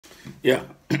Yeah,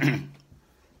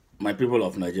 my people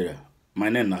of Nigeria, my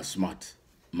name is Smart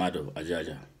Mado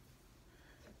Ajaja.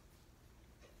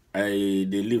 They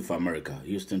live for America,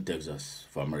 Houston, Texas,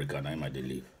 for America, and I dey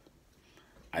live.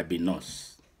 I be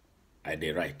nurse, I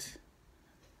dey write,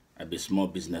 I be small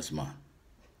businessman,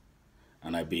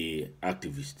 and I be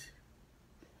activist.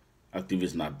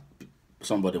 Activist na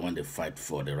somebody when they fight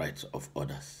for the rights of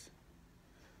others.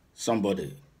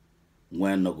 Somebody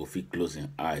when no go fit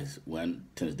closing eyes when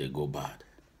things they go bad.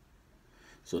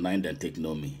 So now they take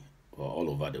know me for all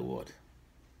over the world.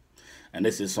 And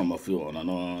this is some of you and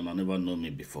I never know me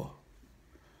before.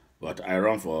 But I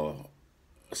run for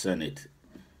Senate.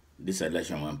 This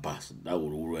election went past. That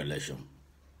Ururu election.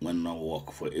 When not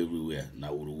work for everywhere.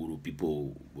 Now Ururu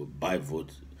people will buy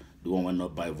votes. The one when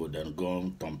not buy vote, then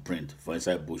go on print for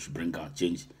inside bush, bring and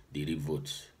change the real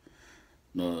votes.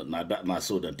 No, now that now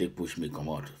so that they push me come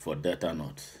out for that or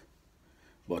not.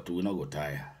 But we not go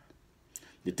tire.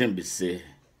 The thing be say,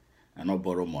 I not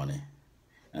borrow money.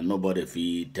 And nobody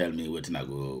fit tell me what I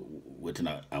go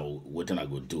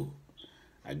do.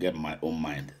 I get my own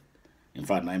mind. In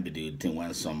fact, I be the thing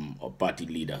when some party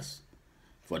leaders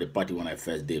for the party when I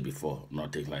first day before,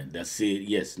 not take like they say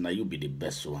yes, now you be the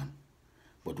best one.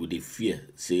 But with the fear,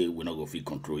 say we not go fit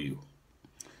control you.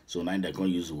 So now they can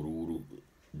use Uru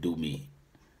do me.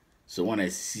 So when I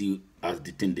see as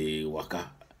the thing they waka,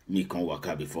 me can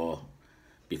waka before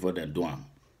they do am.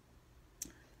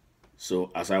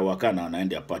 So as I walk out now,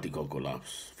 their party can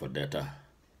collapse for data.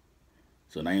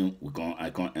 So now I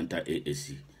can enter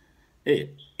AAC. Hey,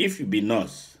 if you be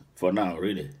nurse for now,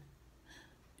 really,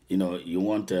 you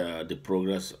want the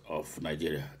progress of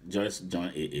Nigeria, just join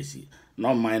AAC.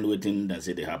 Not mind waiting that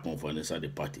say they happen for inside the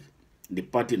party. The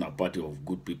party is a party of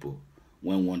good people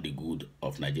when want the good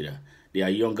of Nigeria. They are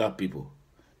younger people.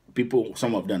 People,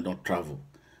 some of them don't travel.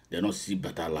 They don't see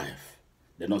better life.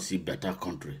 They don't see better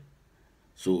country.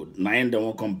 So nine they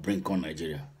won't come bring on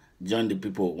Nigeria. Join the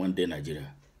people one day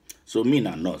Nigeria. So me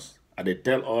na nurse. I dey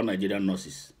tell all Nigerian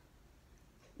nurses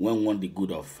when want the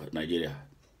good of Nigeria,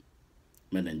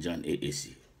 men and join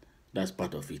AAC. That's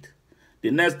part of it.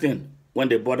 The next thing, when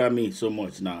they bother me so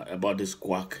much now about this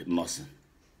quack nursing.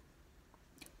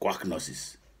 Quack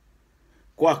nurses.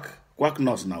 Quack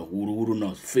nurse now, uru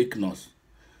nurse, fake nurse.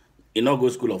 You not go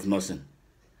school of nursing.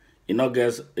 You not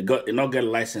get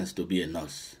license to be a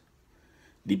nurse.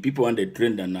 The people when they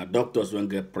train them now, doctors when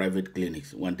get private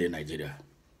clinics one day Nigeria.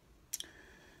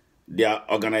 Their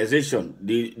organization,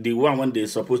 the one when they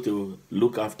supposed to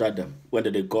look after them,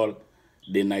 when they call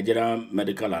the Nigerian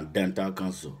Medical and Dental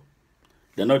Council,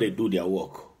 they know they do their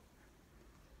work.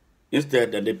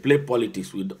 Instead, they play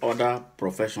politics with other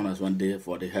professionals one day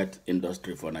for the health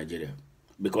industry for Nigeria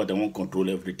because they won't control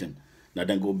everything. Now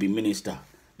then go be minister,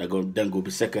 then go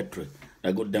be secretary,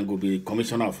 then go be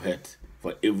commissioner of health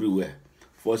for everywhere.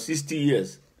 For 60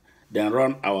 years, they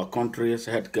run our country's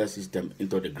healthcare system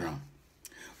into the ground.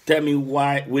 Tell me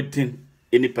why waiting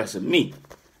any person, me,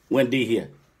 when they here,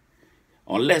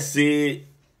 unless say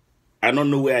I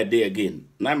don't know where I did again,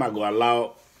 now I go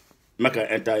allow make I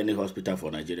enter any hospital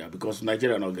for Nigeria because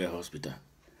Nigeria not get hospital.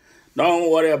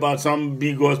 Don't worry about some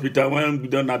big hospital when we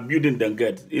don't have building them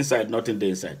get inside, nothing there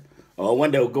inside. Or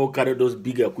when they go carry those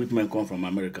big equipment come from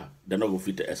America, they're not going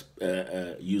to fit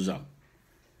use them.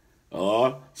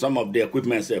 Or some of the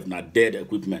equipment self not dead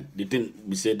equipment. The thing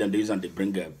we say then they use and they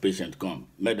bring a patient come.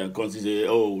 Make them come say,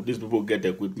 oh, these people get the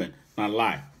equipment. Not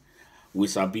lie. We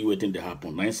sabi waiting to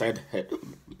happen. Now inside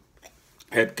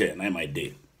healthcare, now my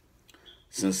day.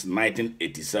 Since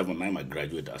 1987, now I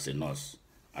graduate as a nurse.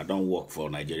 I don't work for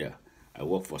Nigeria. I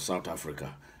work for South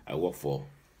Africa. I work for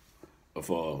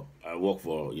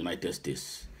United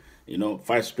States.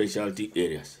 5 specialty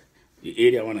areas. The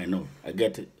area one I know, I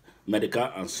get medical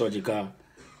and surgical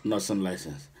nursing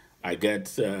license. I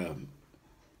get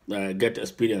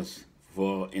experience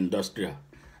for industrial.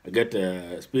 I get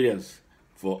experience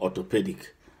for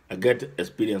orthopedic. I get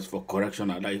experience for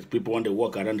correctional. Like people when they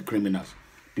work around criminals.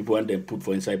 People when they put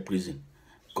for inside prison.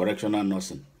 Correctional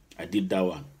nursing. I did that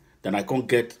one. Then I can't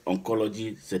get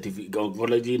oncology certificate,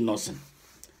 oncology nursing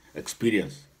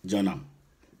experience. Join them.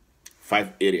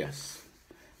 5 areas.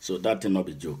 So that thing not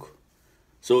be joke.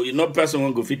 So person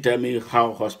won't go fit tell me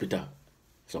how hospital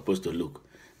supposed to look.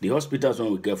 The hospitals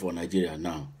when we get for Nigeria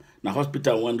now. Now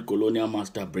hospital when the colonial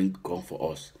master come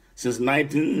for us. Since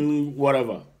 19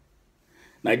 whatever.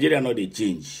 Nigeria not they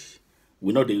change.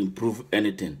 We not they improve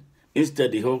anything.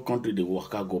 Instead the whole country the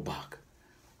worker go back.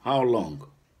 How long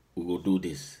we will do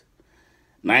this?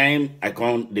 Now I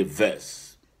count the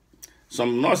verse.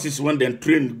 Some nurses when they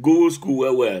train go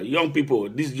school well. Young people,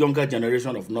 this younger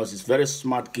generation of nurses, very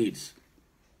smart kids.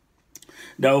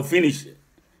 They will finish.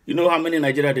 You know how many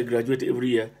Nigeria they graduate every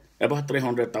year? About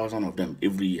 300,000 of them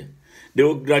every year. They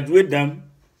will graduate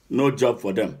them, no job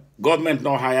for them. Government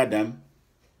not hire them.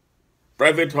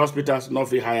 Private hospitals not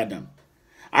free hire them.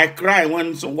 I cry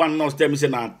when one nurse tell me say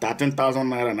now 13,000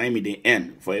 naira na me they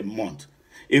earn for a month.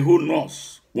 A whole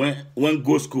nurse when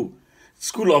go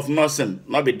school of nursing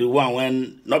not be the one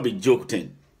when not be joke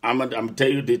thing. I'm tell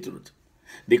you the truth.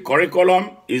 The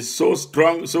curriculum is so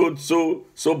strong,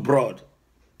 so broad.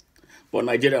 But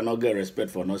Nigeria not get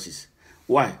respect for nurses.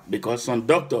 Why? Because some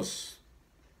doctors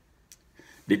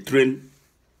they train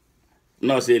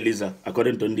nurse Eliza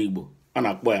according to Ndigbo. And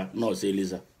Akboya nurse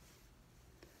Eliza.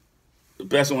 The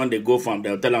person when they go farm,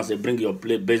 they'll tell us say bring your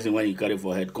plate basin when you carry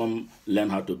for head, come learn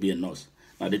how to be a nurse.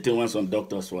 Now they think when some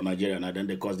doctors for Nigeria and then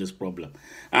they cause this problem.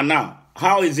 And now,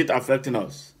 how is it affecting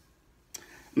us?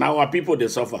 Now our people they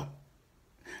suffer.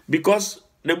 Because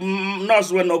the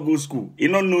nurse will not go to school. He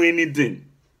don't know anything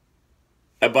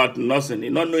about nursing. He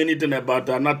don't know anything about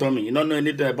anatomy. He don't know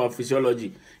anything about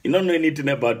physiology. He don't know anything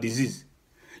about disease.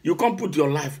 You can't put your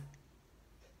life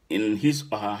in his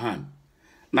or her hand.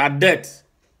 Now death,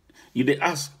 you they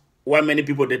ask why many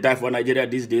people they die for Nigeria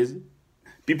these days.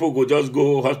 People go just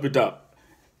go hospital.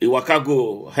 Iwaka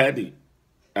go heady.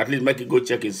 At least make it go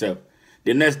check himself.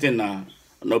 The next thing now,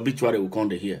 an obituary will come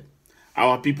to here.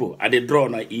 Our people are they draw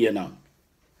on our ear now.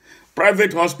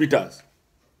 Private hospitals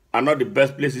are not the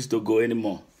best places to go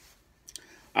anymore.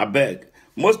 I beg.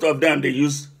 Most of them they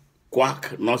use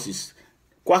quack nurses.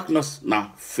 Quack nurse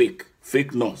now fake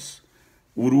nurse.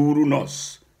 Uru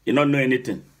nurse. You don't know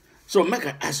anything. So make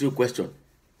I ask you a question.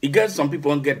 You get some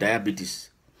people get diabetes.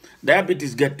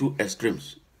 Diabetes get two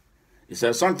extremes. It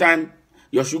says sometimes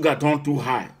your sugar turn too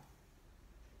high.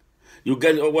 You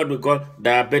get what we call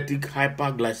diabetic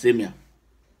hyperglycemia.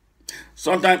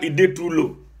 Sometimes it did too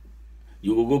low.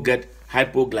 You will go get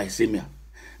hypoglycemia.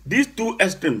 These two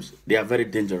extremes, they are very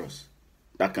dangerous.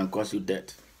 That can cause you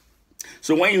death.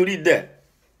 So when you read that,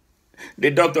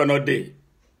 the doctor not there,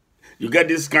 you get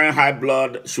this kind of high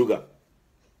blood sugar.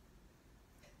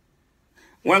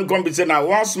 When come say now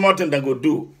one small thing that go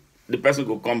do, the person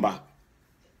go come back.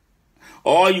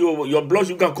 Or your blood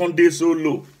sugar come dey so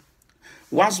low.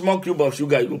 One small cube of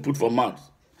sugar you go put for mouth,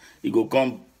 it go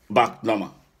come back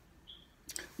normal.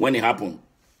 When it happen,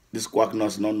 this quack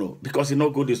nurse not know because he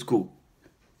not go to school.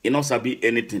 He not sabi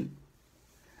anything.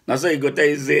 Now so he go tell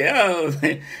you say, oh,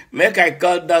 make I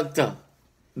call doctor.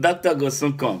 Doctor go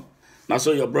soon come. Now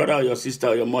so your brother or your sister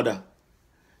or your mother,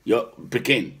 your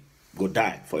pikin go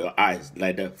die for your eyes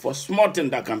like that. For small thing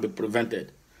that can be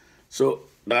prevented. So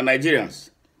the Nigerians,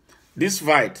 this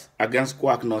fight against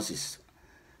quack nurses,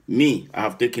 me, I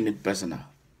have taken it personal.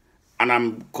 And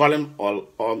I'm calling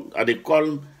they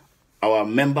call our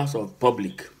members of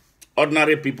public,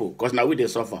 ordinary people, because now we they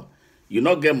suffer. You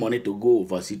not get money to go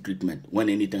oversee treatment when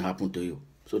anything happen to you.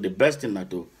 So the best thing is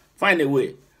to find a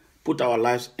way, put our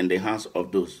lives in the hands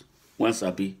of those who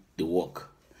sabi the work.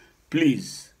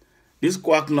 Please, this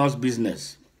quack nurse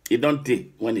business, it don't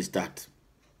take when it start.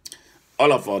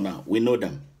 All of us now, we know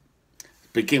them.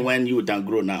 Speaking when you can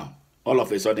grow now, all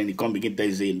of a sudden you come begin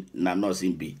to say, na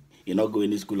nursing be. You not go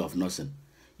in the school of nursing.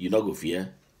 You not go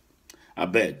fear. I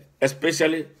beg.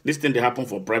 Especially this thing they happen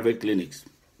for private clinics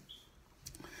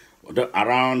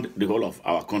around the whole of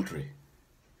our country.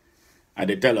 And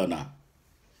they tell her now,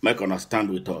 make her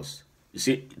stand with us. You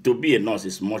see, to be a nurse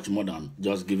is much more than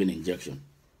just giving injection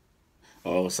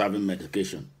or serving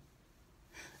medication.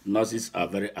 Nurses are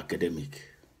very academic.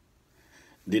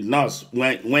 The nurse,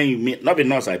 when you meet, not the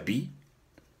nurse I be,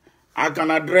 I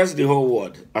can address the whole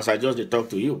world as I just talk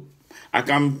to you. I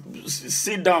can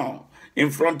sit down in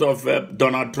front of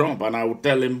Donald Trump and I will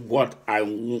tell him what I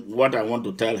want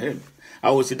to tell him.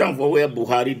 I will sit down for where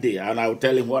Buhari day and I will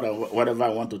tell him whatever I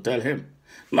want to tell him.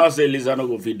 Not say Lisa no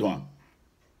go fit one.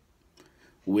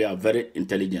 We are very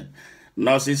intelligent.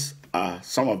 Nurses are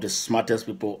some of the smartest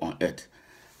people on earth.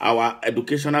 Our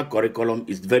educational curriculum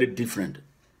is very different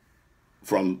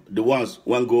from the ones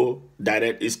who go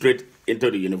straight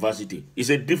into the university. It's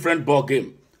a different ball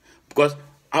game because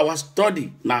our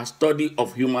study now study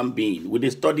of human being. We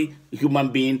study human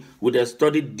being, we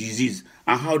study disease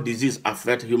and how disease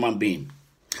affect human being.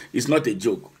 It's not a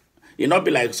joke. It not be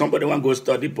like somebody want to go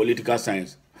study political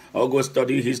science or go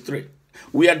study history.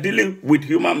 We are dealing with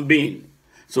human being.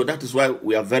 So that is why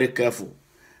we are very careful.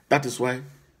 That is why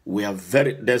we are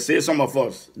they say some of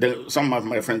us, some of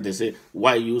my friends, they say,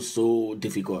 why are you so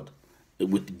difficult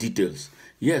with details?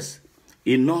 Yes,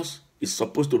 a nurse is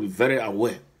supposed to be very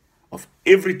aware of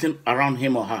everything around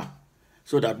him or her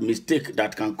so that mistake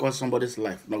that can cause somebody's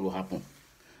life not going to happen.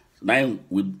 Now,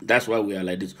 that's why we are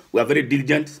like this. We are very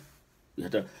diligent.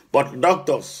 But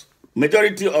doctors,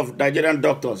 majority of Nigerian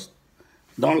doctors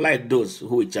don't like those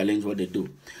who will challenge what they do.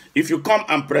 If you come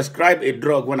and prescribe a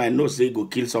drug when I know say go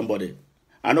kill somebody,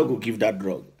 I no go give that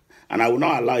drug. And I will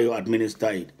not allow you to administer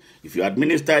it. If you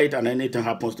administer it and anything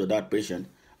happens to that patient,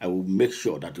 I will make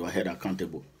sure that you are held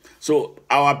accountable. So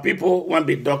our people, when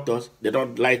be doctors, they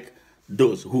don't like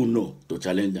those who know to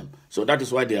challenge them. So that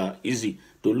is why they are easy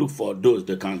to look for those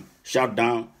they can shout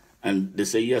down and they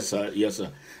say, yes, sir, yes,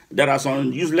 sir. There are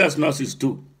some useless nurses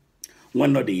too,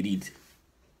 when not they read.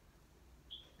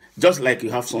 Just like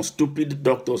you have some stupid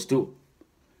doctors too.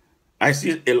 I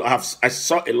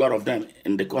saw a lot of them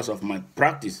in the course of my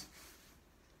practice.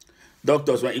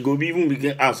 Doctors, when you go even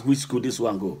begin ask which school this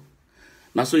one go.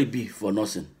 Now so it be for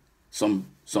nursing. Some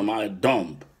are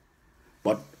dumb,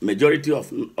 but majority of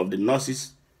the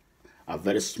nurses are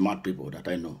very smart people that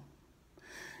I know.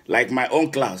 Like my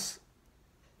own class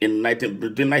between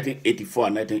 1984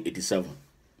 and 1987,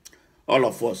 all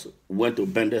of us went to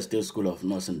Bender State School of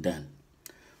Nursing then.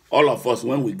 All of us,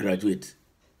 when we graduate,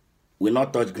 we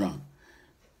not touch ground.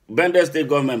 Bender State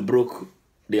government broke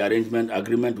the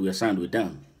agreement we signed with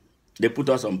them. They put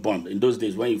us on bond. In those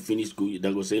days, when you finish school,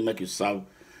 they go say, make you serve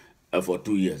for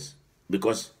 2 years.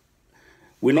 Because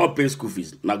we not pay school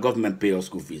fees. Now government pay us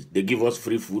school fees. They give us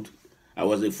free food. I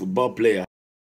was a football player.